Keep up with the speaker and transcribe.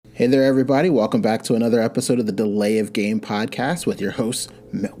Hey there, everybody. Welcome back to another episode of the Delay of Game podcast with your hosts,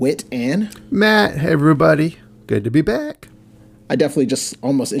 Whit and Matt. Hey, everybody. Good to be back. I definitely just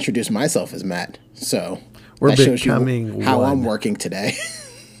almost introduced myself as Matt. So We're that shows becoming you how one. I'm working today.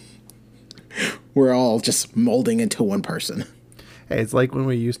 We're all just molding into one person. Hey, it's like when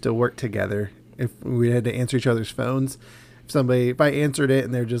we used to work together. If we had to answer each other's phones, if I answered it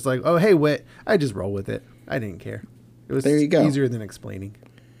and they're just like, "Oh, hey, Whit," I just roll with it. I didn't care. It was There you go. easier than explaining.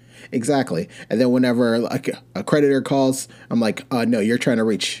 Exactly. And then whenever like a creditor calls, I'm like, no, you're trying to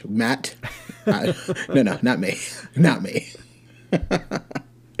reach Matt. No, not me. Not me.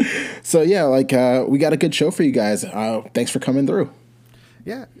 So yeah, we got a good show for you guys. Thanks for coming through.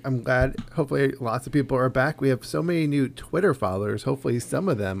 Yeah, I'm glad. Hopefully lots of people are back. We have so many new Twitter followers. Hopefully some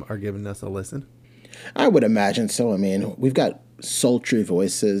of them are giving us a listen. I would imagine so. I mean, we've got sultry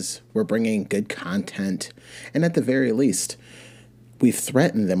voices. We're bringing good content. And at the very least, we've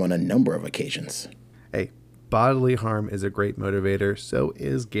threatened them on a number of occasions. Hey, bodily harm is a great motivator. So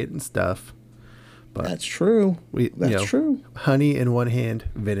is getting stuff. But That's true. That's true. Honey in one hand,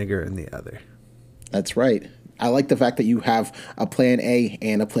 vinegar in the other. That's right. I like the fact that you have a plan A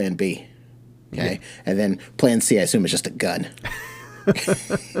and a plan B. Okay. Yeah. And then plan C, I assume, is just a gun.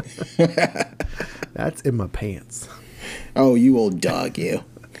 That's in my pants. Oh, you old dog, you.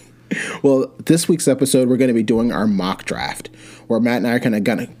 Well, this week's episode, we're going to be doing our mock draft, where Matt and I are going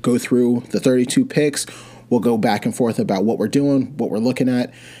to go through the 32 picks. We'll go back and forth about what we're doing, what we're looking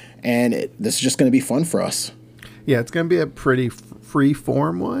at, and this is just going to be fun for us. Yeah, it's going to be a pretty free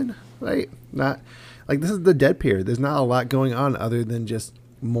form one, right? Not like this is the dead period. There's not a lot going on other than just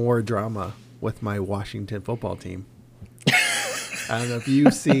more drama with my Washington football team. I don't know if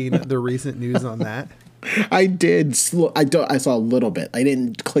you've seen the recent news on that. I did. I saw a little bit. I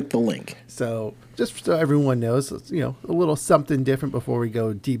didn't click the link. So just so everyone knows, a little something different before we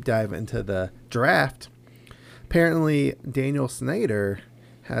go deep dive into the draft. Apparently, Daniel Snyder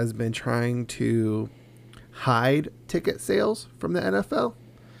has been trying to hide ticket sales from the NFL.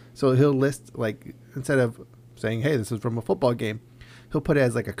 So he'll list, like, instead of saying, "Hey, this is from a football game," he'll put it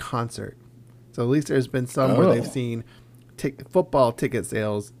as like a concert. So at least there's been some where they've seen football ticket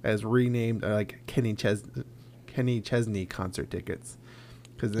sales as renamed like Kenny Chesney concert tickets,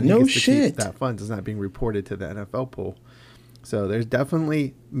 because then he gets to keep that funds. It's not being reported to the NFL pool. So there's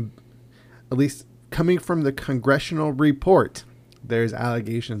definitely, at least coming from the congressional report, there's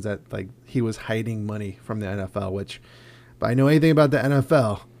allegations that like he was hiding money from the NFL. Which, if I know anything about the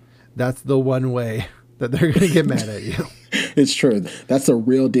NFL, that's the one way that they're going to get mad at you. It's true. That's a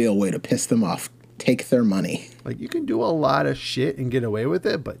real deal way to piss them off. Take their money. Like, you can do a lot of shit and get away with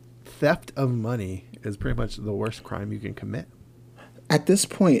it, but theft of money is pretty much the worst crime you can commit. At this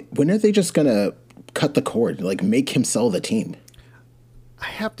point, when are they just going to cut the cord, like make him sell the team? I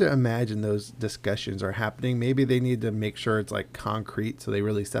have to imagine those discussions are happening. Maybe they need to make sure it's like concrete, so they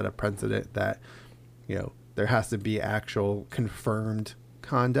really set a precedent that, there has to be actual confirmed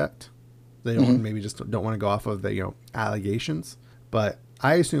conduct. They don't maybe just don't want to go off of the, allegations, but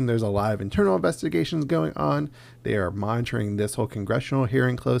I assume there's a lot of internal investigations going on. They are monitoring this whole congressional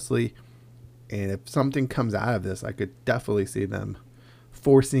hearing closely. And if something comes out of this, I could definitely see them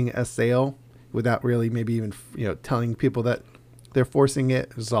forcing a sale without really maybe even, telling people that they're forcing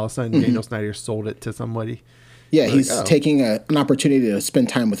it. Just all of a sudden, Daniel Snyder sold it to somebody. Yeah, he's taking an opportunity to spend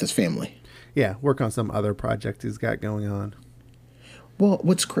time with his family. Yeah, work on some other project he's got going on. Well,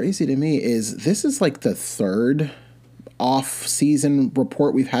 what's crazy to me is this is like the third off-season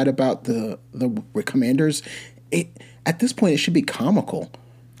report we've had about the Commanders. At this point, it should be comical.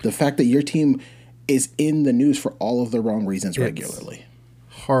 The fact that your team is in the news for all of the wrong reasons regularly.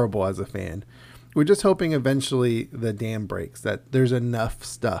 Horrible as a fan. We're just hoping eventually the dam breaks, that there's enough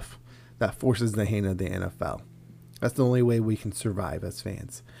stuff that forces the hand of the NFL. That's the only way we can survive as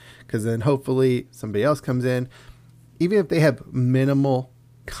fans. Because then hopefully somebody else comes in. Even if they have minimal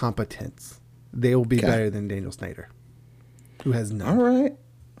competence, they will be better than Daniel Snyder, who has none. All right.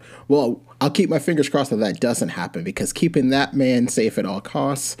 Well, I'll keep my fingers crossed that doesn't happen, because keeping that man safe at all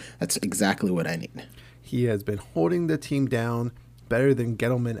costs, that's exactly what I need. He has been holding the team down better than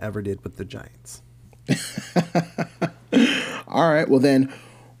Gettleman ever did with the Giants. All right. Well, then,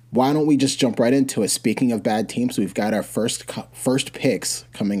 why don't we just jump right into it? Speaking of bad teams, we've got our first picks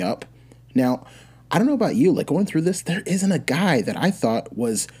coming up. Now, I don't know about you, like going through this, there isn't a guy that I thought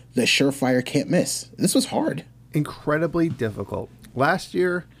was the surefire can't miss. This was hard. Incredibly difficult. Last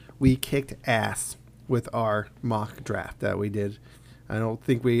year, we kicked ass with our mock draft that we did. I don't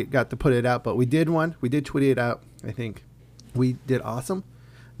think we got to put it out, but we did one. We did tweet it out. I think we did awesome.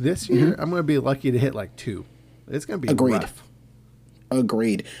 This year, I'm going to be lucky to hit like 2. It's going to be rough.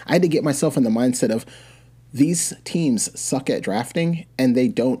 Agreed. I had to get myself in the mindset of these teams suck at drafting and they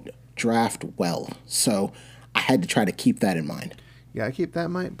don't draft well. So I had to try to keep that in mind. Yeah, I keep that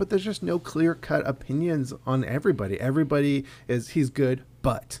in mind. But there's just no clear-cut opinions on everybody. Everybody he's good,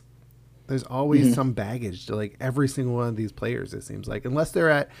 but there's always some baggage to like every single one of these players, it seems like, unless they're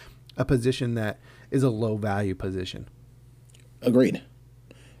at a position that is a low-value position. Agreed.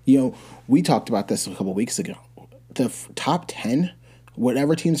 You know, we talked about this a couple weeks ago. The top 10,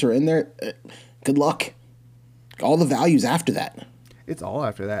 whatever teams are in there, good luck. All the values after that. It's all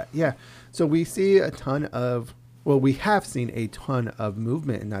after that. Yeah. So we see a ton of, well, we have seen a ton of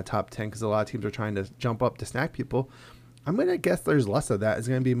movement in that top 10 because a lot of teams are trying to jump up to snag people. I'm going to guess there's less of that. It's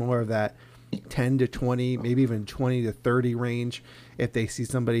going to be more of that 10 to 20, maybe even 20 to 30 range if they see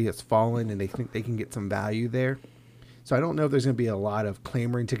somebody that's fallen and they think they can get some value there. So I don't know if there's going to be a lot of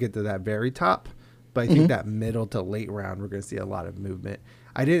clamoring to get to that very top, but I think that middle to late round, we're going to see a lot of movement.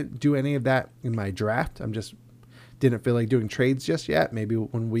 I didn't do any of that in my draft. I'm just didn't feel like doing trades just yet. Maybe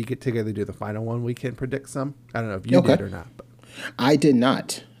when we get together, do the final one, we can predict some. I don't know if you did or not. But. I did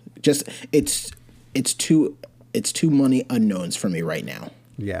not. Just it's too many unknowns for me right now.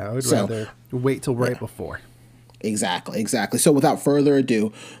 Yeah, I would rather wait till right before. Exactly. So without further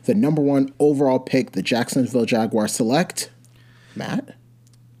ado, the number 1 overall pick, the Jacksonville Jaguars select Matt.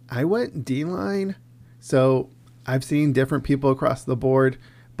 I went D-line. So I've seen different people across the board,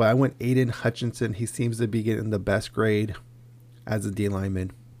 but I went Aiden Hutchinson. He seems to be getting the best grade as a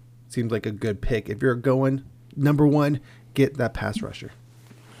D-lineman. Seems like a good pick. If you're going number 1, get that pass rusher.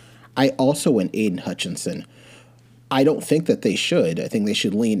 I also went Aiden Hutchinson. I don't think that they should. I think they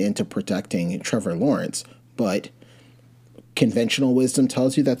should lean into protecting Trevor Lawrence. But conventional wisdom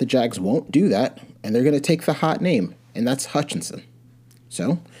tells you that the Jags won't do that, and they're going to take the hot name, and that's Hutchinson.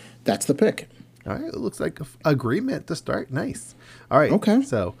 So that's the pick. All right, it looks like agreement to start. Nice. All right. Okay.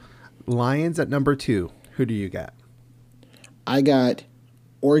 So Lions at number 2. Who do you got? I got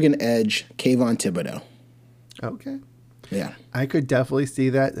Oregon edge Kayvon Thibodeau. Okay. Yeah. I could definitely see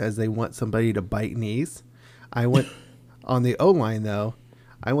that as they want somebody to bite knees. I went on the O-line, though.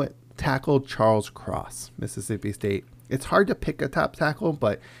 I went tackle Charles Cross, Mississippi State. It's hard to pick a top tackle,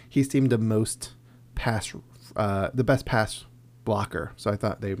 but he seemed the best pass blocker, so I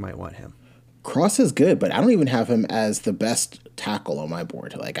thought they might want him. Cross is good, but I don't even have him as the best tackle on my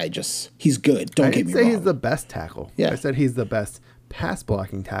board. Like he's good. Don't get me wrong. I didn't say he's the best tackle. Yeah. I said he's the best pass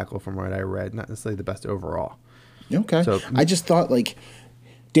blocking tackle from what I read, not necessarily the best overall. Okay. So I just thought like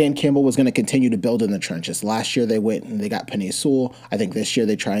Dan Campbell was going to continue to build in the trenches. Last year they went and they got Penei Sewell. I think this year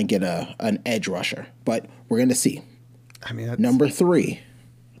they try and get an edge rusher, but we're going to see. I mean, number 3,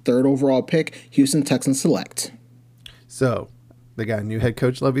 third overall pick, Houston Texans select. So they got a new head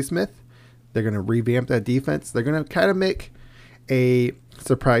coach, Lovie Smith. They're going to revamp that defense. They're going to kind of make a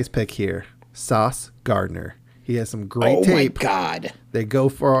surprise pick here. Sauce Gardner. He has some great tape. Oh, my God. They go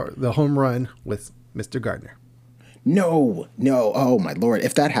for the home run with Mr. Gardner. No. Oh, my Lord.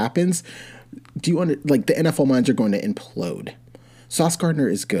 If that happens, the NFL minds are going to implode. Sauce Gardner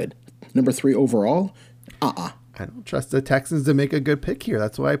is good. Number 3 overall? I don't trust the Texans to make a good pick here.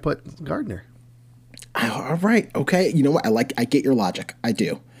 That's why I put Gardner. All right. Okay. You know what? I get your logic. I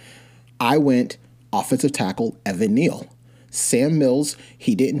do. I went offensive tackle Evan Neal. Sam Mills,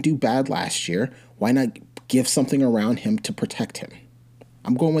 he didn't do bad last year. Why not give something around him to protect him?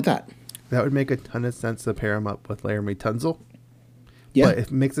 I'm going with that. That would make a ton of sense to pair him up with Laramie Tunsil. Yeah. But if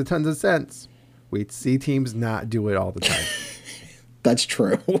it makes a ton of sense, we'd see teams not do it all the time. That's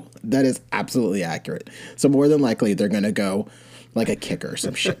true. That is absolutely accurate. So more than likely, they're going to go like a kicker or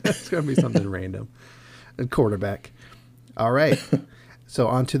some shit. It's going to be something random. A quarterback. All right. So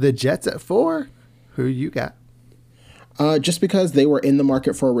on to the Jets at 4. Who you got? Just because they were in the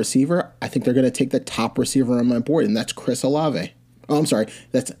market for a receiver, I think they're going to take the top receiver on my board, and that's Chris Olave. Oh, I'm sorry.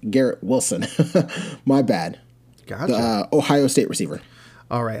 That's Garrett Wilson. My bad. Gotcha. The Ohio State receiver.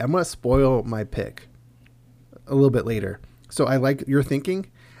 All right. I'm going to spoil my pick a little bit later. So I like your thinking.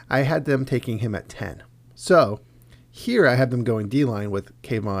 I had them taking him at 10. So here I have them going D-line with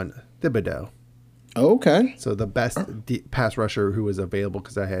Kayvon Thibodeau. Okay. So the best pass rusher who was available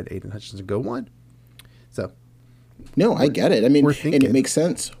because I had Aiden Hutchinson go 1. So. No, I get it. I mean, and it makes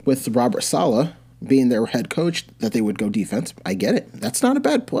sense with Robert Saleh being their head coach that they would go defense. I get it. That's not a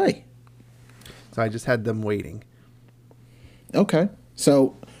bad play. So I just had them waiting. Okay.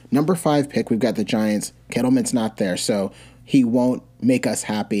 So number 5 pick, we've got the Giants. Kettleman's not there, so he won't make us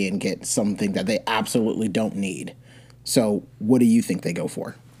happy and get something that they absolutely don't need. So what do you think they go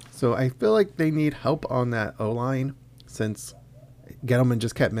for? So I feel like they need help on that O-line since Gettleman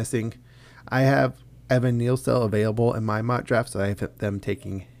just kept missing. I Evan Neal still available in my mock draft, so I have them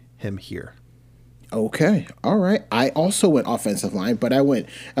taking him here. Okay. All right. I also went offensive line, but I went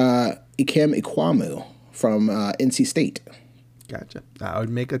Ikem Ikwamu from NC State. Gotcha. That would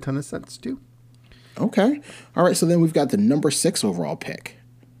make a ton of sense too. Okay. All right. So then we've got the number 6 overall pick.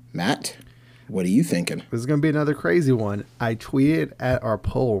 Matt, what are you thinking? This is going to be another crazy one. I tweeted at our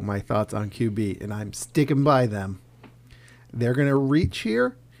poll my thoughts on QB, and I'm sticking by them. They're going to reach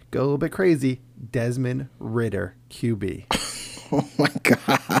here, go a little bit crazy. Desmond Ridder, QB. Oh, my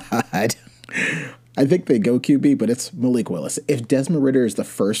God. I think they go QB, but it's Malik Willis. If Desmond Ridder is the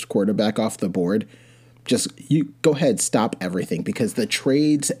first quarterback off the board, just you go ahead, stop everything, because the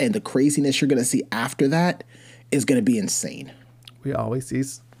trades and the craziness you're going to see after that is going to be insane. We always see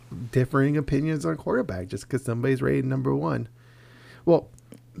differing opinions on quarterback just because somebody's rated number 1. Well,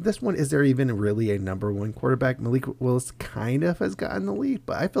 this one, is there even really a number 1 quarterback? Malik Willis kind of has gotten the lead,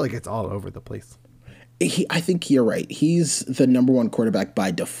 but I feel like it's all over the place. I think you're right. He's the number 1 quarterback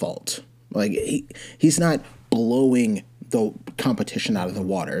by default. Like he's not blowing the competition out of the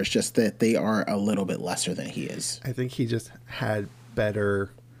water. It's just that they are a little bit lesser than he is. I think he just had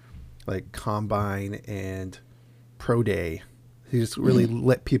better like combine and pro day. He just really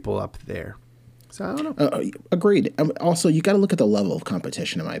lit people up there. So I don't know. Agreed. Also, you got to look at the level of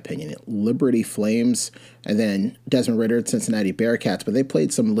competition, in my opinion. Liberty Flames and then Desmond Ridder at Cincinnati Bearcats, but they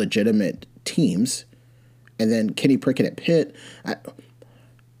played some legitimate teams. And then Kenny Pickett at Pitt.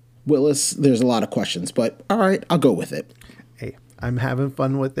 Willis, there's a lot of questions, but all right, I'll go with it. Hey, I'm having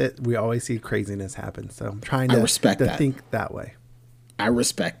fun with it. We always see craziness happen, so I'm trying to think that way. I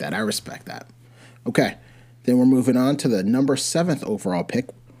respect that. Okay, then we're moving on to the number 7th overall pick.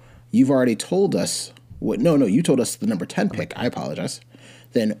 You've already told us what. No, you told us the number 10 pick. I apologize.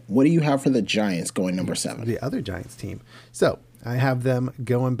 Then what do you have for the Giants going number 7? The other Giants team. So I have them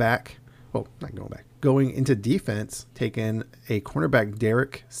going back. Well, not going back. Going into defense, taking a cornerback,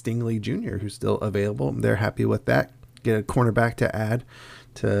 Derek Stingley Jr., who's still available. They're happy with that. Get a cornerback to add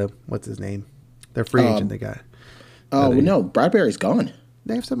to, what's his name? Their free agent they got. Oh, no, Bradbury's gone.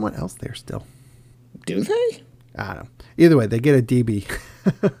 They have someone else there still. Do they? I don't know. Either way, they get a DB.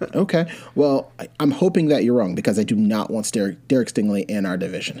 Okay. Well, I'm hoping that you're wrong because I do not want Derek Stingley in our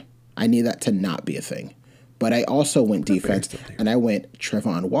division. I need that to not be a thing. But I also went defense, and I went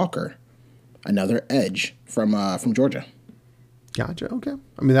Trevon Walker, another edge from Georgia. Gotcha. Okay.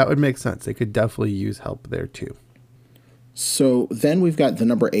 I mean, that would make sense. They could definitely use help there too. So then we've got the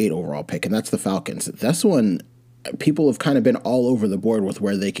number 8 overall pick, and that's the Falcons. That's one people have kind of been all over the board with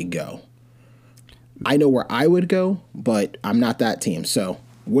where they could go. I know where I would go, but I'm not that team. So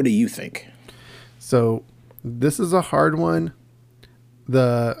what do you think? So this is a hard one.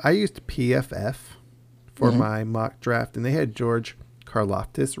 I used PFF for my mock draft, and they had George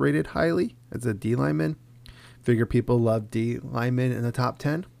Karlaftis rated highly as a D lineman. Figure people love D linemen in the top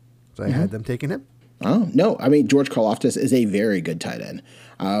 10, so I had them taking him. Oh, no. I mean, George Karlaftis is a very good tight end.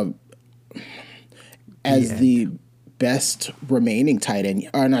 As the best remaining tight end,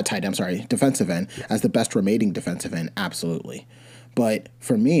 or not tight end, I'm sorry, defensive end, as the best remaining defensive end, absolutely. But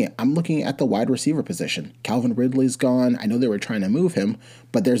for me, I'm looking at the wide receiver position. Calvin Ridley's gone. I know they were trying to move him,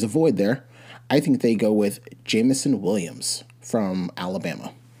 but there's a void there. I think they go with Jameson Williams from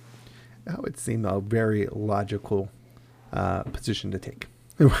Alabama. That would seem a very logical position to take,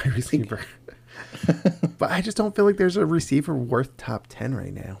 the wide receiver. But I just don't feel like there's a receiver worth top 10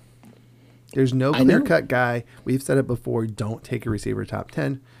 right now. There's no clear-cut guy. We've said it before, don't take a receiver top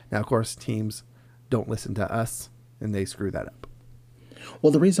 10. Now, of course, teams don't listen to us, and they screw that up.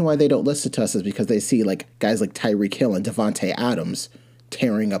 Well, the reason why they don't listen to us is because they see like guys like Tyreek Hill and Devontae Adams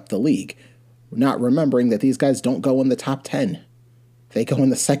tearing up the league, not remembering that these guys don't go in the top 10. They go in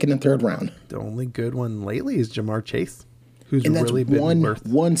the 2nd and 3rd round. The only good one lately is Jamar Chase, who's and that's really been worth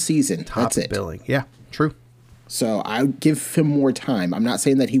one season. Top that's it. Billing. Yeah, true. So I give him more time. I'm not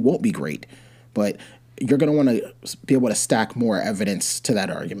saying that he won't be great, but you're going to want to be able to stack more evidence to that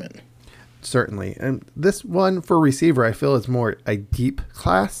argument. Certainly. And this one for receiver, I feel is more a deep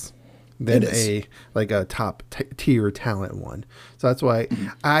class than a top tier talent one. So that's why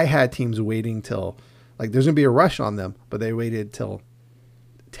I had teams waiting till, like, there's going to be a rush on them, but they waited till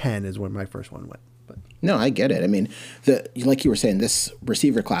 10 is when my first one went. But no, I get it. I mean, like you were saying, this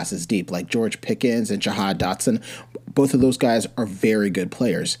receiver class is deep. Like George Pickens and Jahan Dotson, both of those guys are very good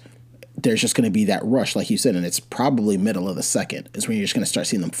players. There's just going to be that rush, like you said, and it's probably middle of the 2nd is when you're just going to start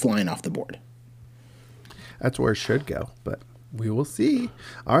seeing them flying off the board. That's where it should go, but we will see.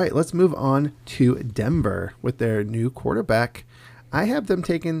 All right, let's move on to Denver with their new quarterback. I have them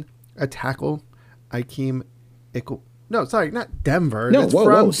taking a tackle, Ikem No, sorry, not Denver. No, It's whoa,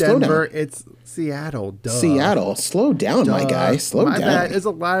 from whoa, slow Denver. down. It's Seattle. Duh. Seattle. Slow down, my guy. Slow My down. bad. There's a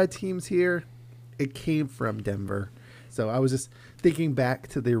lot of teams here. It came from Denver. So I was just thinking back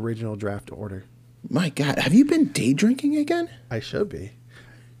to the original draft order. My God, have you been day drinking again? I should be.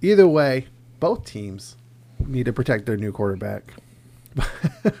 Either way, both teams need to protect their new quarterback.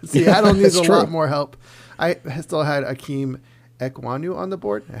 Seattle needs a lot more help. I still had Akeem Ekwonu on the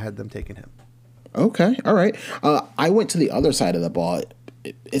board. I had them taking him. Okay, all right. I went to the other side of the ball.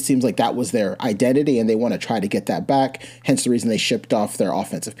 It seems like that was their identity, and they want to try to get that back. Hence the reason they shipped off their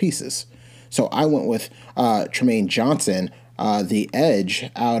offensive pieces. So I went with Tremaine Johnson, the edge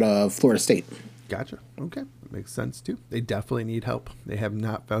out of Florida State. Gotcha. Okay. Makes sense, too. They definitely need help. They have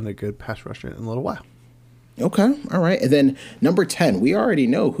not found a good pass rusher in a little while. Okay, all right. And then number 10, we already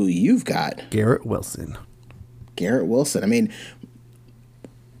know who you've got. Garrett Wilson. Garrett Wilson. I mean,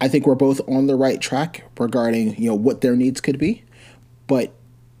 I think we're both on the right track regarding, what their needs could be. But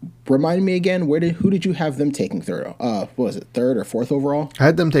remind me again, who did you have them taking through? What was it, third or fourth overall? I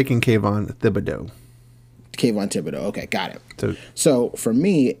had them taking Kayvon Thibodeau. Kayvon Thibodeau. Okay, got it. So for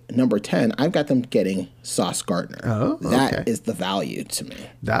me, number 10, I've got them getting Sauce Gardner. Oh, okay. That is the value to me.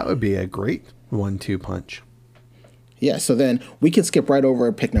 That would be a great 1-2 punch. Yeah, so then we can skip right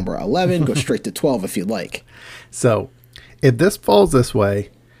over pick number 11, go straight to 12 if you'd like. So if this falls this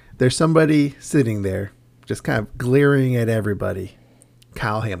way, there's somebody sitting there just kind of glaring at everybody.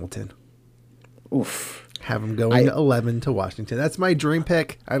 Kyle Hamilton. Oof. Have him going to 11 to Washington. That's my dream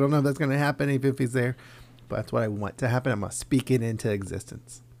pick. I don't know if that's going to happen if he's there, but that's what I want to happen. I'm going to speak it into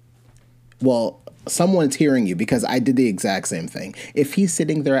existence. Well, someone's hearing you because I did the exact same thing. If he's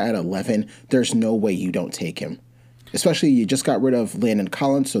sitting there at 11, there's no way you don't take him. Especially you just got rid of Landon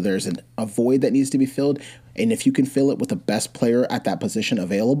Collins, so there's a void that needs to be filled. And if you can fill it with the best player at that position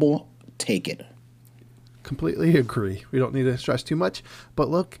available, take it. Completely agree. We don't need to stress too much. But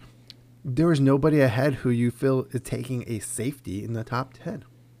look, there is nobody ahead who you feel is taking a safety in the top 10.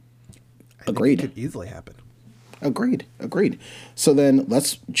 Agreed. It could easily happen. Agreed. So then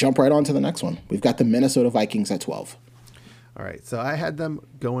let's jump right on to the next one. We've got the Minnesota Vikings at 12. All right. So I had them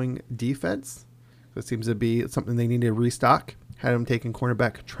going defense. It seems to be something they need to restock. Had them taking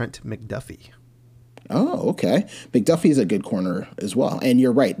cornerback Trent McDuffie. Oh, okay. McDuffie's a good corner as well. And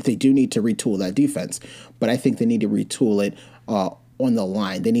you're right. They do need to retool that defense. But I think they need to retool it on the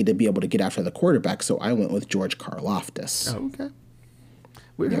line. They need to be able to get after the quarterback. So I went with George Karlaftis. Oh, okay.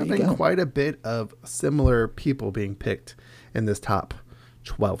 We're having quite a bit of similar people being picked in this top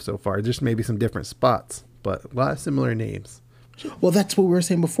 12 so far. Just maybe some different spots, but a lot of similar names. Well, that's what we were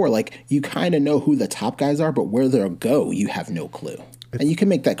saying before. Like, you kind of know who the top guys are, but where they'll go, you have no clue. And you can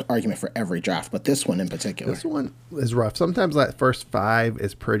make that argument for every draft, but this one in particular. This one is rough. Sometimes that first 5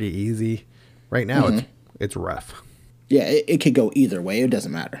 is pretty easy. Right now, it's rough. Yeah, it could go either way. It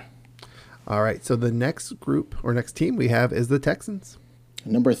doesn't matter. All right, so the next group or next team we have is the Texans.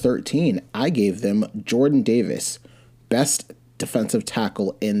 Number 13, I gave them Jordan Davis, best defensive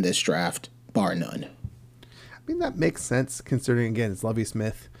tackle in this draft, bar none. I mean, that makes sense considering, again, it's Lovie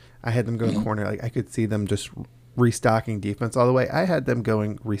Smith. I had them going corner. Like, I could see them just restocking defense all the way. I had them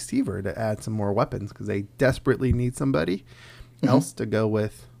going receiver to add some more weapons because they desperately need somebody else to go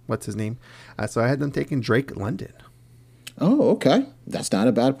with, what's his name? So I had them taking Drake London. Oh, okay. That's not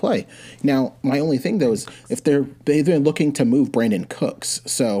a bad play. Now, my only thing, though, is if they're looking to move Brandon Cooks.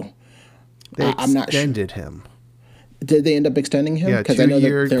 So I'm not sure. Extended him. Did they end up extending him? Yeah,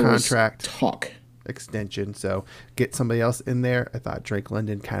 2-year contract. Talk. Extension. So get somebody else in there. I thought Drake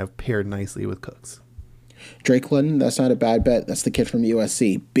London kind of paired nicely with Cooks. Drake London, that's not a bad bet. That's the kid from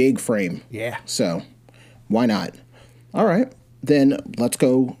USC. Big frame. Yeah. So why not? All right. Then let's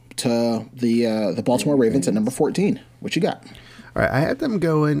go to the Baltimore Ravens at number 14. What you got? All right. I had them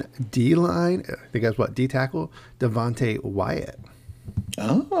going D-line. I think that's what? D-tackle? Devontae Wyatt.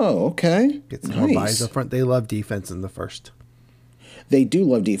 Oh, okay. Get some more buys up front. They love defense in the first. They do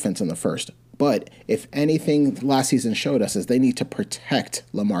love defense in the first. But if anything last season showed us is they need to protect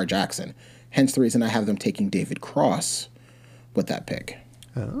Lamar Jackson. Hence the reason I have them taking David Cross with that pick.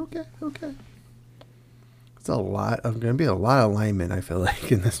 Oh, okay. It's going to be a lot of linemen, I feel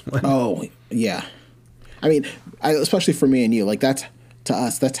like, in this one. Oh, yeah. I mean, especially for me and you, like that's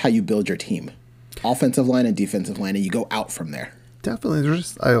how you build your team. Offensive line and defensive line, and you go out from there. Definitely. There's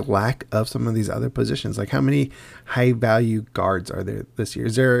just a lack of some of these other positions. Like, how many high-value guards are there this year?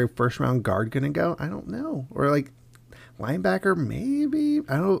 Is there a first-round guard going to go? I don't know. Or, like, linebacker, maybe?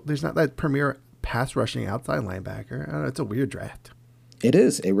 I don't know. There's not that premier pass-rushing outside linebacker. I don't know. It's a weird draft. It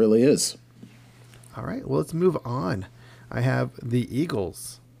is. It really is. All right. Well, let's move on. I have the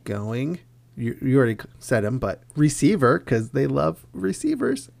Eagles going You already said him, but receiver, because they love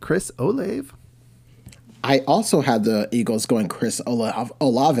receivers, Chris Olave. I also had the Eagles going Chris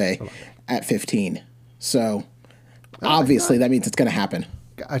Olave at 15. So obviously that means it's going to happen.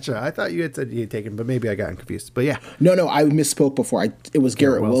 Gotcha. I thought you had said you had taken, but maybe I got confused. But yeah. No, I misspoke before. It was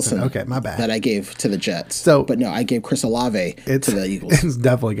Garrett Wilson. Okay, my bad. That I gave to the Jets. So, but no, I gave Chris Olave to the Eagles. It's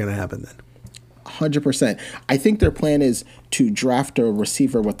definitely going to happen then. 100%. I think their plan is to draft a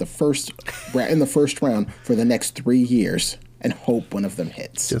receiver in the first round for the next 3 years and hope one of them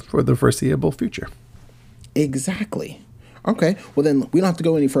hits. Just for the foreseeable future. Exactly. Okay, well then we don't have to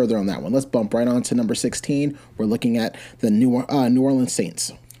go any further on that one. Let's bump right on to number 16. We're looking at the New Orleans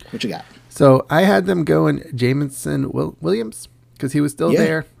Saints. What you got? So I had them going Jameson Williams because he was still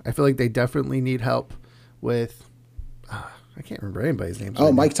there. I feel like they definitely need help with, I can't remember anybody's name.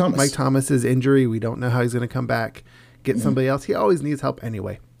 Oh, Mike Thomas. Mike Thomas's injury. We don't know how he's going to come back. Get somebody else. He always needs help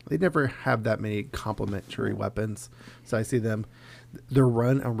anyway. They never have that many complementary weapons. So I see them, their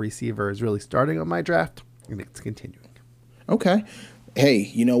run on receiver is really starting on my draft, and it's continuing. Okay. Hey,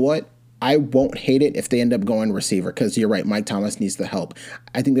 you know what? I won't hate it if they end up going receiver because you're right. Mike Thomas needs the help.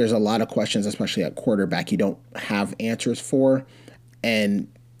 I think there's a lot of questions, especially at quarterback, you don't have answers for.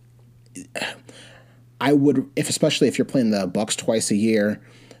 And I would, especially if you're playing the Bucs twice a year,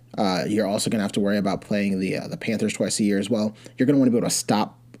 you're also going to have to worry about playing the Panthers twice a year as well. You're going to want to be able to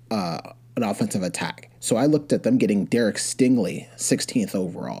stop an offensive attack. So I looked at them getting Derek Stingley, 16th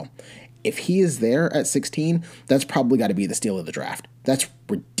overall. If he is there at 16, that's probably got to be the steal of the draft. That's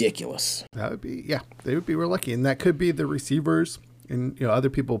ridiculous. That would be, yeah, they would be real lucky. And that could be the receivers and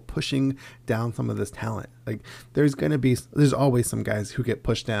other people pushing down some of this talent. Like there's always some guys who get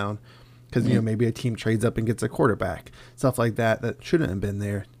pushed down because, maybe a team trades up and gets a quarterback, stuff like that shouldn't have been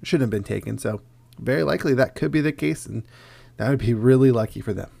there, shouldn't have been taken. So very likely that could be the case. And that would be really lucky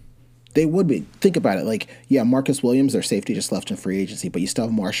for them. They would be. Think about it. Like, yeah, Marcus Williams, their safety, just left in free agency, but you still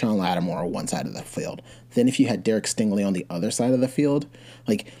have Marshawn Lattimore on one side of the field. Then if you had Derek Stingley on the other side of the field,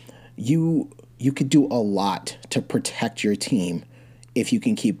 like you could do a lot to protect your team if you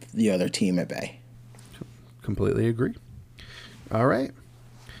can keep the other team at bay. Completely agree. All right.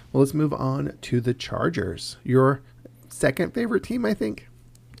 Well, let's move on to the Chargers. Your second favorite team, I think.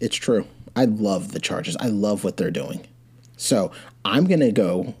 It's true. I love the Chargers. I love what they're doing. So I'm going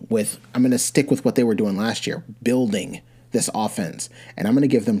to stick with what they were doing last year, building this offense. And I'm going to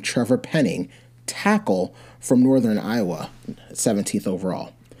give them Trevor Penning, tackle from Northern Iowa, 17th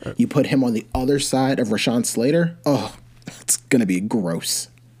overall. You put him on the other side of Rashawn Slater, it's going to be gross.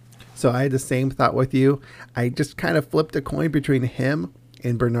 So I had the same thought with you. I just kind of flipped a coin between him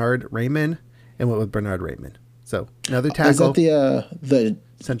and Bernard Raymond and went with Bernard Raymond. So another tackle. Is that the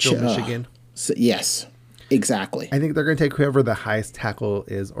Central Michigan? Yes. Exactly. I think they're going to take whoever the highest tackle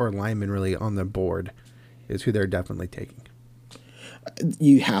is, or lineman really on the board, is who they're definitely taking.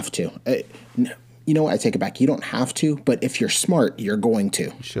 You have to. You know what? I take it back. You don't have to, but if you're smart, you're going to.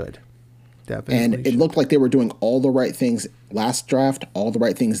 You should. Definitely. And it looked like they were doing all the right things last draft, all the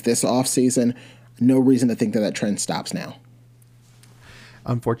right things this offseason. No reason to think that trend stops now.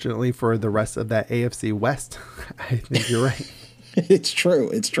 Unfortunately for the rest of that AFC West, I think you're right. It's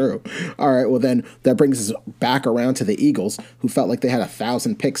true. All right, well then that brings us back around to the Eagles, who felt like they had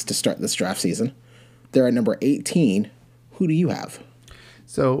 1,000 picks to start this draft season. They're at number 18. Who do you have?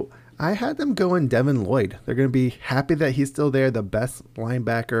 So I had them going Devin Lloyd. They're going to be happy that he's still there, the best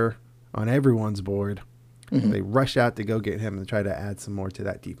linebacker on everyone's board. Mm-hmm. They rush out to go get him and try to add some more to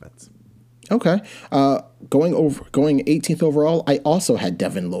that defense. Okay. Going 18th overall, I also had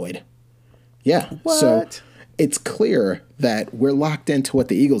Devin Lloyd. Yeah. What? So it's clear that we're locked into what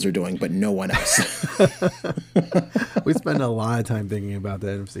the Eagles are doing, but no one else. We spend a lot of time thinking about the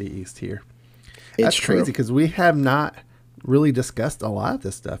NFC East here. That's crazy because we have not really discussed a lot of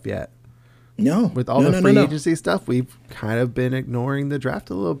this stuff yet. No. With all the free agency stuff, we've kind of been ignoring the draft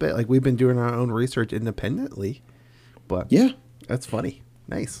a little bit. Like we've been doing our own research independently. But yeah, that's funny.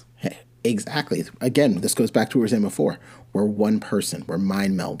 Nice. Hey, exactly. Again, this goes back to what we were saying before. We're one person. We're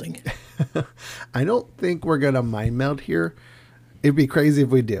mind melding. I don't think we're going to mind meld here. It'd be crazy if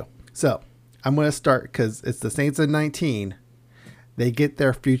we do. So I'm going to start because it's the Saints at 19. They get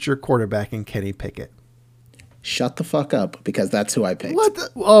their future quarterback in Kenny Pickett. Shut the fuck up because that's who I picked. What?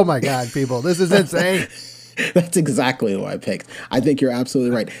 Oh my God, people. This is insane. That's exactly who I picked. I think you're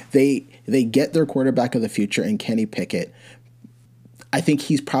absolutely right. They get their quarterback of the future in Kenny Pickett. I think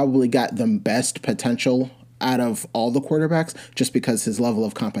he's probably got the best potential out of all the quarterbacks just because his level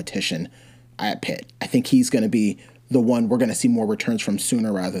of competition at Pitt. I think he's going to be the one we're going to see more returns from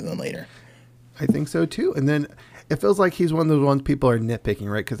sooner rather than later. I think so too. And then it feels like he's one of those ones people are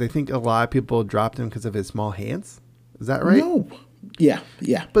nitpicking, right? Because I think a lot of people dropped him because of his small hands. Is that right? No. Yeah,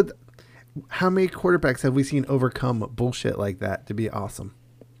 yeah. But how many quarterbacks have we seen overcome bullshit like that to be awesome?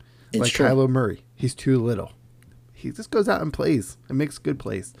 It's like true. Kyler Murray. He's too little. He just goes out and plays and makes good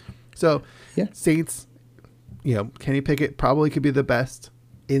plays. So Yeah. Saints, Kenny Pickett probably could be the best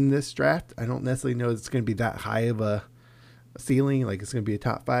in this draft. I don't necessarily know it's going to be that high of a ceiling, like it's going to be a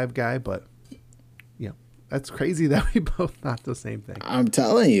top 5 guy, but that's crazy that we both thought the same thing. I'm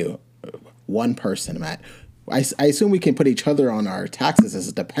telling you, one person, Matt. I assume we can put each other on our taxes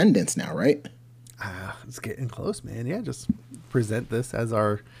as dependents now, right? It's getting close, man. Yeah, just present this as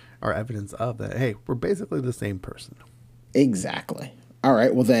our evidence of that. Hey, we're basically the same person. Exactly. All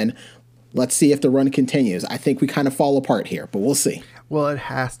right, well then, let's see if the run continues. I think we kind of fall apart here, but we'll see. Well, it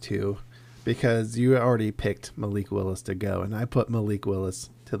has to, because you already picked Malik Willis to go, and I put Malik Willis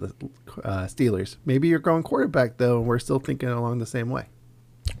to the Steelers. Maybe you're going quarterback, though, and we're still thinking along the same way.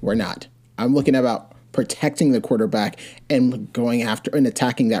 We're not. I'm looking about protecting the quarterback and going after and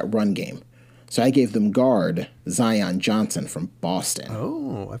attacking that run game. So I gave them guard Zion Johnson from Boston.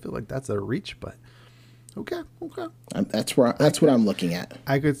 Oh, I feel like that's a reach, but okay. That's what I'm looking at.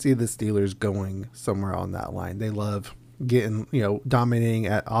 I could see the Steelers going somewhere on that line. They love getting, dominating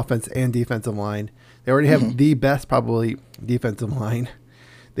at offense and defensive line. They already have the best probably defensive line.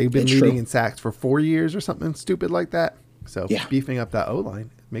 They've been leading in sacks for 4 years or something stupid like that. So beefing up that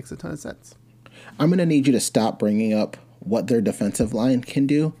O-line makes a ton of sense. I'm going to need you to stop bringing up what their defensive line can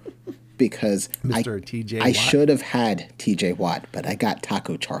do, because Mr. TJ Watt. I should have had TJ Watt, but I got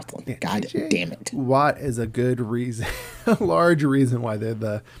Taco Charlton. Yeah, God damn it. Watt is a good reason, a large reason why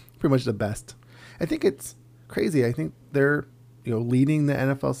they're pretty much the best. I think it's crazy. I think they're leading the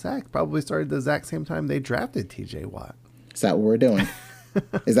NFL sacks. Probably started the exact same time they drafted TJ Watt. Is that what we're doing?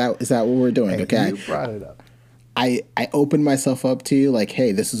 Is that what we're doing? Hey, okay. You brought it up. I opened myself up to you like,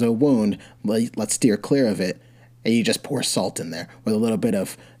 hey, this is a wound. Let's steer clear of it. And you just pour salt in there with a little bit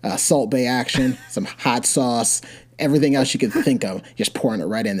of Salt Bay action, some hot sauce, everything else you could think of. Just pouring it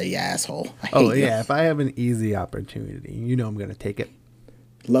right in there, you asshole. I hate you. If I have an easy opportunity, I'm going to take it.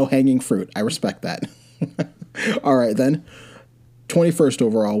 Low-hanging fruit. I respect that. All right, then. 21st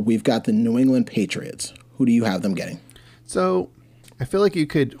overall, we've got the New England Patriots. Who do you have them getting? So I feel like you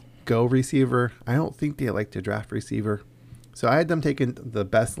could go receiver. I don't think they like to draft receiver. So I had them taking the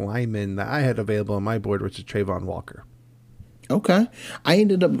best lineman that I had available on my board, which is Trayvon Walker. Okay. I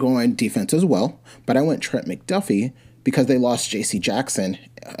ended up going defense as well, but I went Trent McDuffie because they lost J.C. Jackson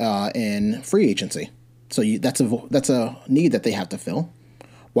in free agency. So that's a need that they have to fill.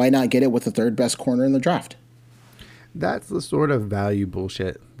 Why not get it with the third best corner in the draft? That's the sort of value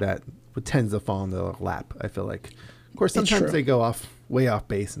bullshit that tends to fall in the lap, I feel like. Of course, sometimes they go way off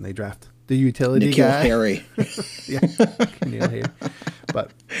base and they draft the utility Nikhil guy. Harry. Yeah, Nikhil Harry.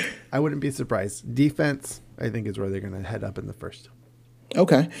 But I wouldn't be surprised. Defense, I think, is where they're going to head up in the first.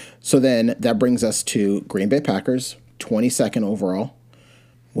 Okay. So then that brings us to Green Bay Packers, 22nd overall.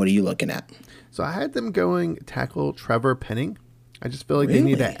 What are you looking at? So I had them going tackle Trevor Penning. I just feel like they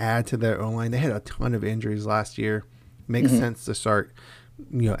need to add to their O-line. They had a ton of injuries last year. Makes sense to start,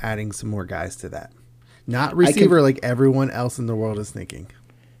 adding some more guys to that. Not receiver like everyone else in the world is thinking.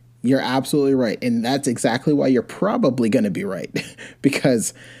 You're absolutely right. And that's exactly why you're probably going to be right.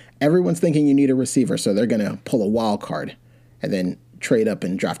 Because everyone's thinking you need a receiver, so they're going to pull a wild card and then trade up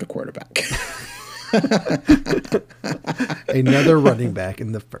and draft a quarterback. Another running back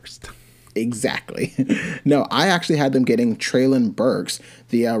in the first. Exactly. No, I actually had them getting Treylon Burks,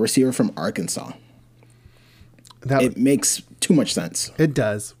 the receiver from Arkansas. It makes too much sense. It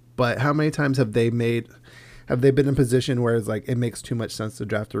does. But how many times have they been in a position where it's like it makes too much sense to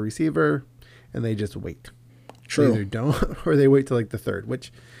draft a receiver and they just wait? True. They either don't or they wait till like the third,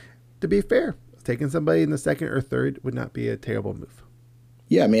 which, to be fair, taking somebody in the second or third would not be a terrible move.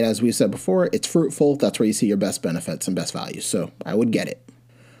 Yeah, I mean, as we said before, it's fruitful. That's where you see your best benefits and best values. So I would get it.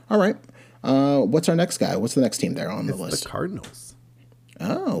 All right. What's our next guy? What's the next team there on the list? The Cardinals.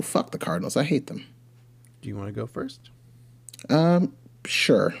 Oh, fuck the Cardinals. I hate them. Do you want to go first?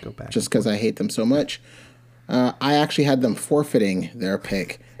 Sure. Go back. Just because I hate them so much. I actually had them forfeiting their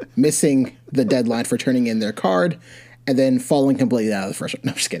pick, missing the deadline for turning in their card, and then falling completely out of the first one.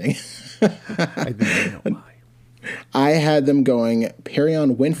 No, I'm just kidding. I think I know why. I had them going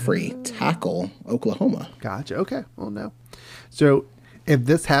Perion Winfrey, tackle, Oklahoma. Gotcha. Okay. Well, no. So if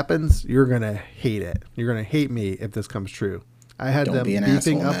this happens, you're going to hate it. You're going to hate me if this comes true. I had them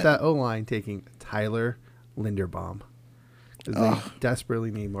beefing up that O-line, taking Tyler Linderbaum. Because they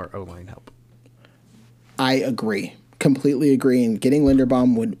desperately need more O-line help. I agree. Completely agree. And getting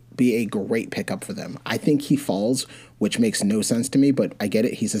Linderbaum would be a great pickup for them. I think he falls, which makes no sense to me, but I get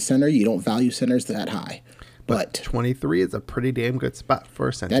it. He's a center. You don't value centers that high. But 23 is a pretty damn good spot for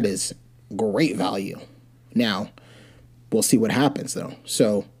a center. That is great value. Now, we'll see what happens, though.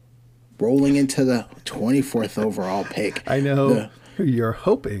 So, rolling into the 24th overall pick. I know you're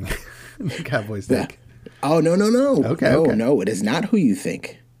hoping the Cowboys take. Oh, no. Okay. No, it is not who you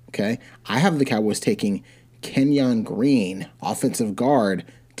think. Okay? I have the Cowboys taking Kenyon Green, offensive guard,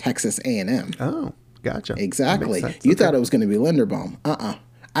 Texas A&M. Oh, gotcha. Exactly. You thought it was going to be Linderbaum. I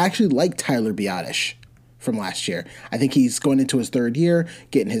actually like Tyler Biadasz from last year. I think he's going into his third year,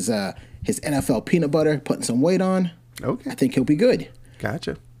 getting his NFL peanut butter, putting some weight on. Okay. I think he'll be good.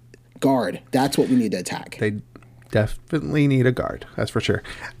 Gotcha. Guard. That's what we need to attack. They definitely need a guard. That's for sure.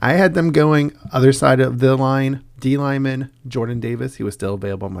 I had them going other side of the line. D lineman, Jordan Davis. He was still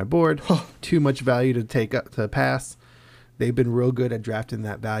available on my board. Too much value to take up to pass. They've been real good at drafting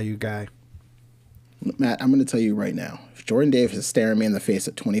that value guy. Matt, I'm going to tell you right now. If Jordan Davis is staring me in the face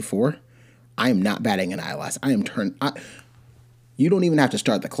at 24, I am not batting an eyelash. I am you don't even have to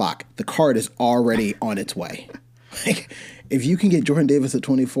start the clock. The card is already on its way. Like, if you can get Jordan Davis at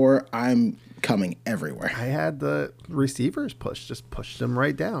 24, I'm coming everywhere. I had the receivers just pushed them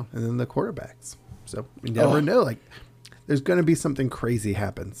right down, and then the quarterbacks. So you never know. Like, there's going to be something crazy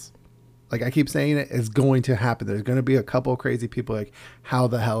happens. Like I keep saying, it's going to happen. There's going to be a couple crazy people. Like, how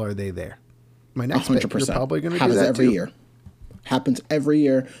the hell are they there? My next 100%. Pick, you're probably going to do that every too. year. Happens every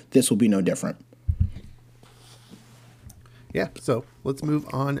year. This will be no different. Yeah. So let's move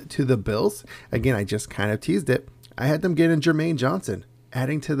on to the Bills. Again, I just kind of teased it. I had them getting Jermaine Johnson,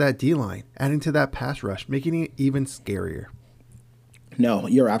 adding to that D-line, adding to that pass rush, making it even scarier. No,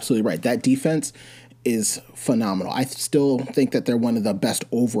 you're absolutely right. That defense is phenomenal. I still think that they're one of the best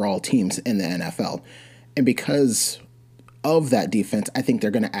overall teams in the NFL. And because of that defense, I think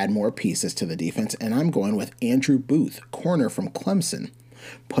they're going to add more pieces to the defense. And I'm going with Andrew Booth, corner from Clemson.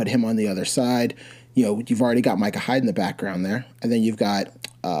 Put him on the other side. You know, you've already got Micah Hyde in the background there. And then you've got,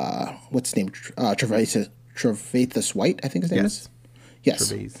 what's his name? Tre'Davious White, I think his name is.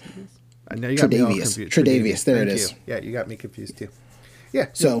 Yes. I know you got me all confused. Tre'Davious, there it is. Yeah, you got me confused too. Yeah,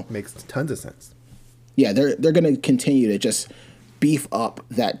 so makes tons of sense. Yeah, they're going to continue to just beef up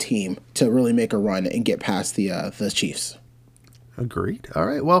that team to really make a run and get past the Chiefs. Agreed. All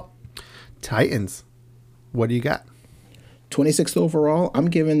right. Well, Titans. What do you got? 26th overall. I'm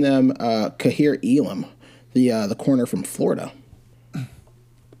giving them Kahir Elam, the corner from Florida.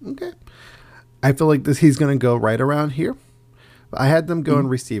 Okay. I feel like he's going to go right around here. I had them going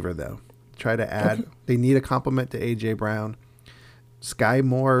receiver though. Try to add. Okay. They need a complement to AJ Brown. Sky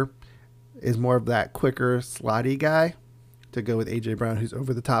Moore is more of that quicker, slotty guy to go with AJ Brown, who's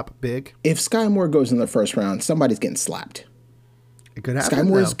over the top big. If Sky Moore goes in the first round, somebody's getting slapped. It could happen. Sky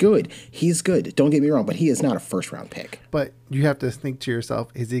Moore is good. He's good. Don't get me wrong, but he is not a first round pick. But you have to think to yourself,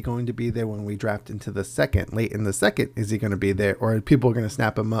 is he going to be there when we draft into the second? Late in the second, is he going to be there? Or are people going to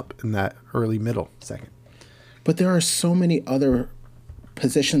snap him up in that early middle second? But there are so many other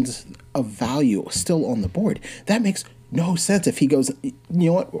positions of value still on the board. That makes no sense if he goes, you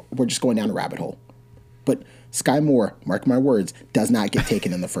know what, we're just going down a rabbit hole. But Sky Moore, mark my words, does not get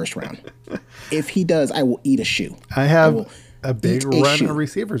taken in the first round. If he does, I will eat a shoe. I have a big run of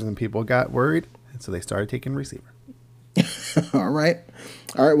receivers, and people got worried, and so they started taking receiver. All right.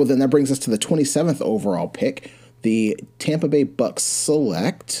 Well, then that brings us to the 27th overall pick. The Tampa Bay Bucks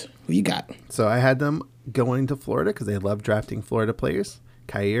select. Who you got? So I had them going to Florida because they love drafting Florida players.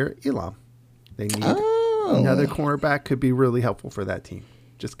 Kahir Elam. They need another cornerback. Could be really helpful for that team.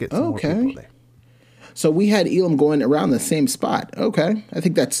 Just get some more people there. So we had Elam going around the same spot. Okay. I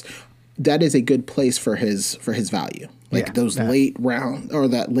think that is a good place for his value. Like those late round or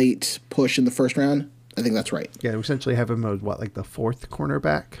that late push in the first round. I think that's right. Yeah, we essentially have him as like the fourth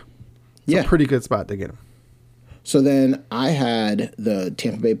cornerback. It's a pretty good spot to get him. So then I had the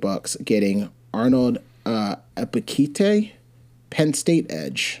Tampa Bay Bucks getting Arnold Ebiketie, Penn State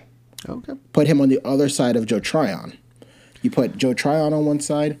edge. Okay. Put him on the other side of Joe Tryon. You put Joe Tryon on one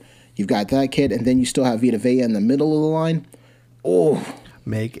side, you've got that kid, and then you still have Vita Vea in the middle of the line. Oh.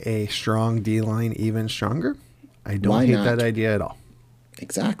 Make a strong D-line even stronger? I don't hate that idea at all.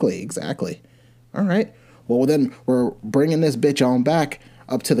 Exactly. All right. Well, then we're bringing this bitch on back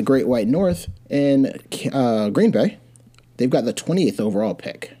up to the Great White North in Green Bay. They've got the 28th overall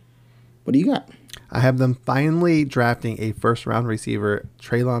pick. What do you got? I have them finally drafting a first-round receiver.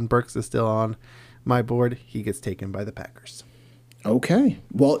 Treylon Burks is still on my board. He gets taken by the Packers. Okay.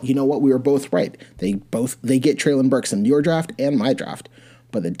 Well, you know what? We were both right. They get Treylon Burks in your draft and my draft.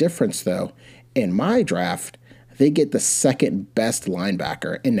 But the difference, though, in my draft, they get the second best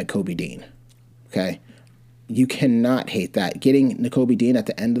linebacker in Nakobe Dean. Okay. You cannot hate that. Getting Nakobe Dean at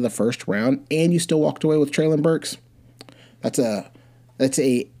the end of the first round, and you still walked away with Traylon Burks. That's a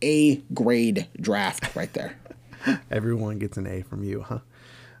A-grade draft right there. Everyone gets an A from you, huh?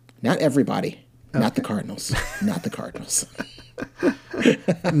 Not everybody. Okay. Not the Cardinals. Not the Cardinals.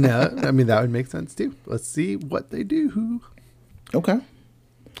 No, I mean, that would make sense too. Let's see what they do. Okay.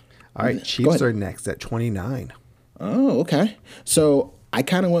 All right, Chiefs are next at 29. Oh, okay. So I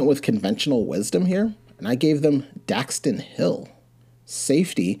kind of went with conventional wisdom here, and I gave them Daxton Hill,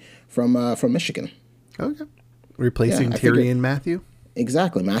 safety from Michigan. Okay. Replacing Tyrann Mathieu?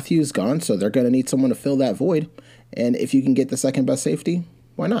 Exactly. Matthew's gone, so they're going to need someone to fill that void. And if you can get the second best safety,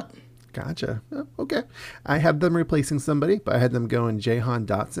 why not? Gotcha. Oh, okay. I have them replacing somebody, but I had them going Jahan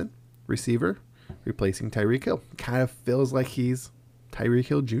Dotson, receiver, replacing Tyreek Hill. Kind of feels like he's Tyreek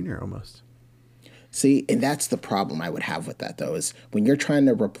Hill Jr. almost. See, and that's the problem I would have with that, though, is when you're trying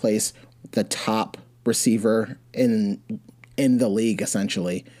to replace the top receiver in the league,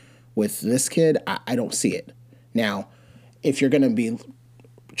 essentially, with this kid, I don't see it. Now, if you're going to be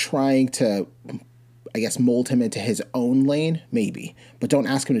trying to, I guess, mold him into his own lane, maybe. But don't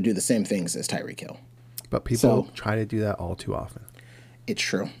ask him to do the same things as Tyreek Hill. But people try to do that all too often. It's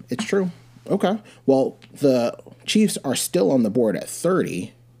true. It's true. Okay. Well, the Chiefs are still on the board at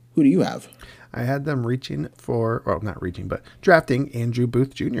 30. Who do you have? I had them not reaching, but drafting Andrew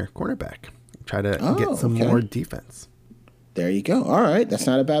Booth Jr., cornerback. Try to get some more defense. There you go. All right. That's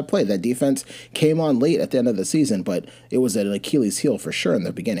not a bad play. That defense came on late at the end of the season, but it was an Achilles heel for sure in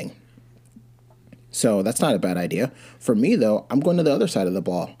the beginning. So that's not a bad idea. For me, though, I'm going to the other side of the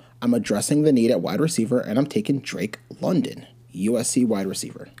ball. I'm addressing the need at wide receiver, and I'm taking Drake London, USC wide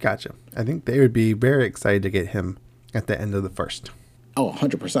receiver. Gotcha. I think they would be very excited to get him at the end of the first. Oh,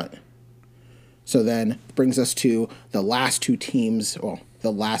 100%. So then brings us to the last two teams, well,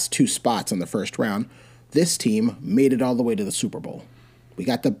 the last two spots in the first round. This team made it all the way to the Super Bowl. We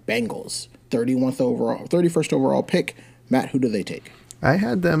got the Bengals, 31st overall pick. Matt, who do they take? I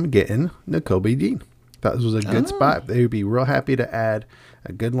had them getting Nakobe Dean. That was a good spot. They would be real happy to add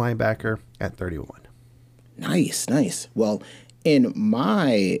a good linebacker at 31. Nice. Well, in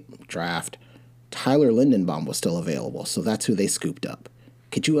my draft, Tyler Lindenbaum was still available, so that's who they scooped up.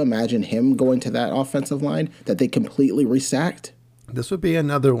 Could you imagine him going to that offensive line that they completely restacked? This would be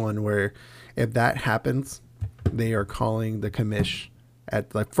another one where if that happens, they are calling the commish at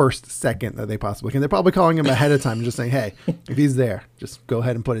the first second that they possibly can. They're probably calling him ahead of time and just saying, hey, if he's there, just go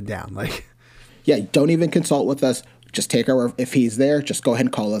ahead and put it down. Yeah, don't even consult with us. Just take our, if he's there, just go ahead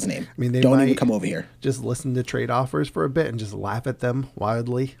and call his name. I mean, they don't even come over here. Just listen to trade offers for a bit and just laugh at them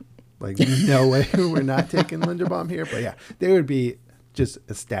wildly. No way, we're not taking Linderbaum here. But yeah, they would be just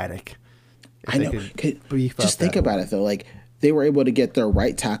ecstatic. I know. Just think about it, though. They were able to get their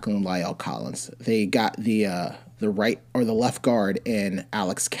right tackle in Lyle Collins. They got the right or the left guard in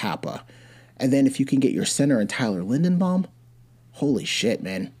Alex Kappa. And then if you can get your center in Tyler Lindenbaum, holy shit,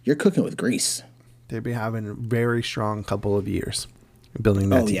 man. You're cooking with grease. They'd be having a very strong couple of years building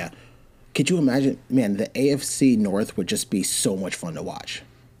that team. Yeah. Could you imagine, man, the AFC North would just be so much fun to watch.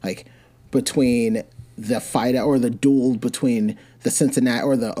 Between the fight or the duel between the Cincinnati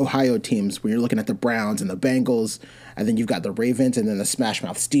or the Ohio teams, when you're looking at the Browns and the Bengals, and then you've got the Ravens and then the Smash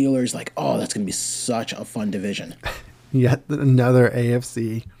Mouth Steelers. That's going to be such a fun division. Yet another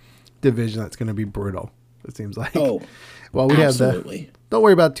AFC division that's going to be brutal, it seems like. Oh, well, we absolutely. have don't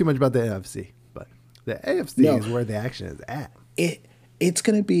worry about too much about the NFC, but the AFC is where the action is at. It's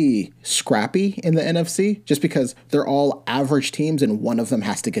going to be scrappy in the NFC just because they're all average teams and one of them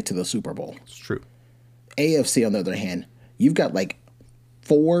has to get to the Super Bowl. It's true. AFC, on the other hand, you've got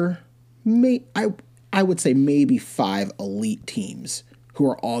four, I would say maybe five elite teams who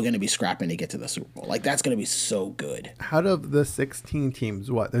are all going to be scrapping to get to the Super Bowl. That's going to be so good. Out of the 16 teams,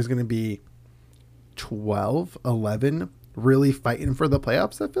 there's going to be 12, 11 really fighting for the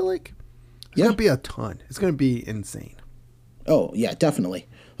playoffs, I feel like. It's going to be a ton. It's going to be insane. Oh, yeah, definitely.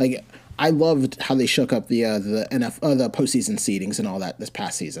 I loved how they shook up the postseason seedings and all that this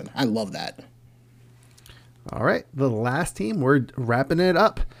past season. I love that. All right, the last team, we're wrapping it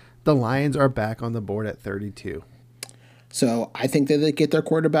up. The Lions are back on the board at 32. So I think that they get their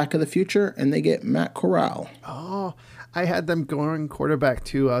quarterback of the future, and they get Matt Corral. Oh, I had them going quarterback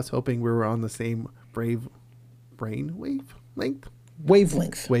too. I was hoping we were on the same wavelength,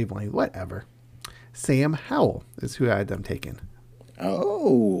 whatever. Sam Howell is who I had them taken.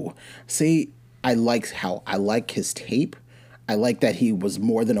 Oh, see, I like his tape. I like that he was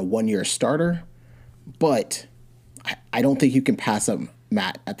more than a 1-year starter, but I don't think you can pass up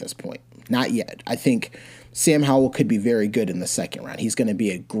Matt at this point. Not yet. I think Sam Howell could be very good in the second round. He's going to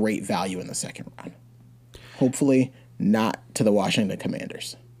be a great value in the second round. Hopefully not to the Washington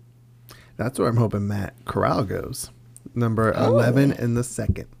Commanders. That's where I'm hoping Matt Corral goes. Number 11 in the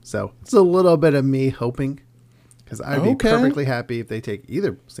second. So it's a little bit of me hoping, because I'd be perfectly happy if they take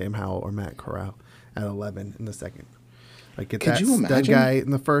either Sam Howell or Matt Corral at 11 in the second. Like get that stud guy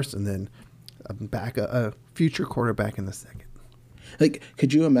in the first, and then a future quarterback in the second. Like,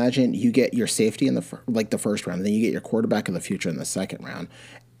 could you imagine you get your safety in the first round, and then you get your quarterback of the future in the second round,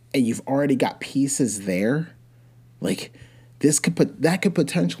 and you've already got pieces there? Like, that could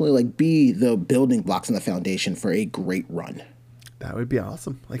potentially like be the building blocks and the foundation for a great run. That would be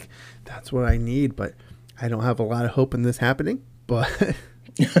awesome. Like, that's what I need, but I don't have a lot of hope in this happening. But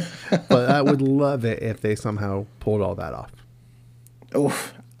but I would love it if they somehow pulled all that off.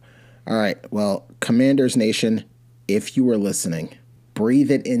 Oh, all right. Well, Commanders Nation, if you were listening,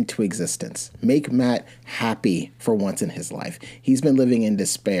 breathe it into existence. Make Matt happy for once in his life. He's been living in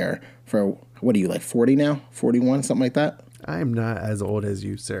despair for, what are you, like 40 now? 41, something like that? I'm not as old as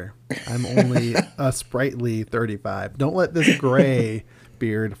you, sir. I'm only a sprightly 35. Don't let this gray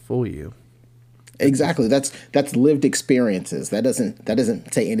beard fool you. Exactly. That's lived experiences. That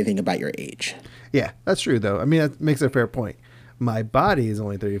doesn't say anything about your age. Yeah, that's true, though. I mean, that makes a fair point. My body is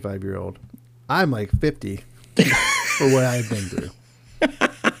only 35-year-old. I'm like 50 for what I've been through.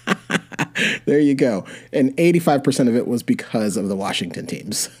 There you go. And 85% of it was because of the Washington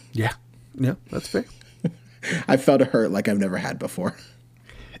teams. Yeah, that's fair. I felt a hurt like I've never had before.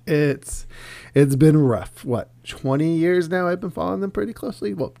 It's been rough. What, 20 years now I've been following them pretty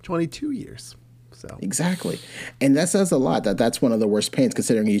closely? Well, 22 years. So exactly. And that says a lot that's one of the worst pains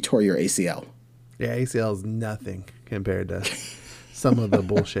considering you tore your ACL. Yeah, ACL is nothing compared to some of the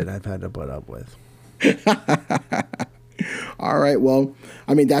bullshit I've had to put up with. All right. Well,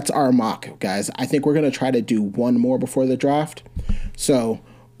 I mean, that's our mock, guys. I think we're going to try to do one more before the draft. So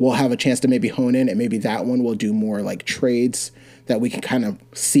we'll have a chance to maybe hone in, and maybe that one will do more like trades that we can kind of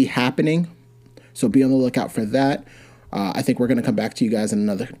see happening. So be on the lookout for that. I think we're going to come back to you guys in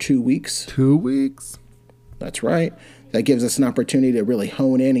another 2 weeks. 2 weeks? That's right. That gives us an opportunity to really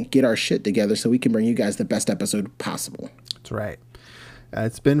hone in and get our shit together so we can bring you guys the best episode possible. That's right.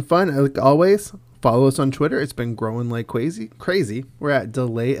 It's been fun. Like always, follow us on Twitter. It's been growing like crazy. We're at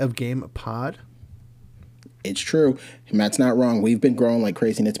Delay of Game Pod. It's true. Matt's not wrong. We've been growing like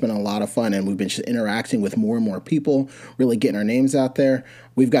crazy, and it's been a lot of fun, and we've been just interacting with more and more people, really getting our names out there.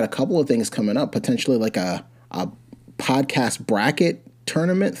 We've got a couple of things coming up, potentially like a podcast bracket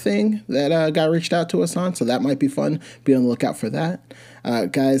tournament thing that a guy reached out to us on, so that might be fun. Be on the lookout for that.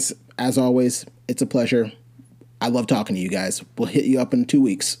 Guys, as always, it's a pleasure. I love talking to you guys. We'll hit you up in 2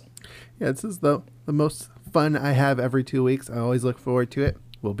 weeks. Yeah, this is the most fun I have every 2 weeks. I always look forward to it.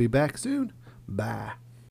 We'll be back soon. Bye.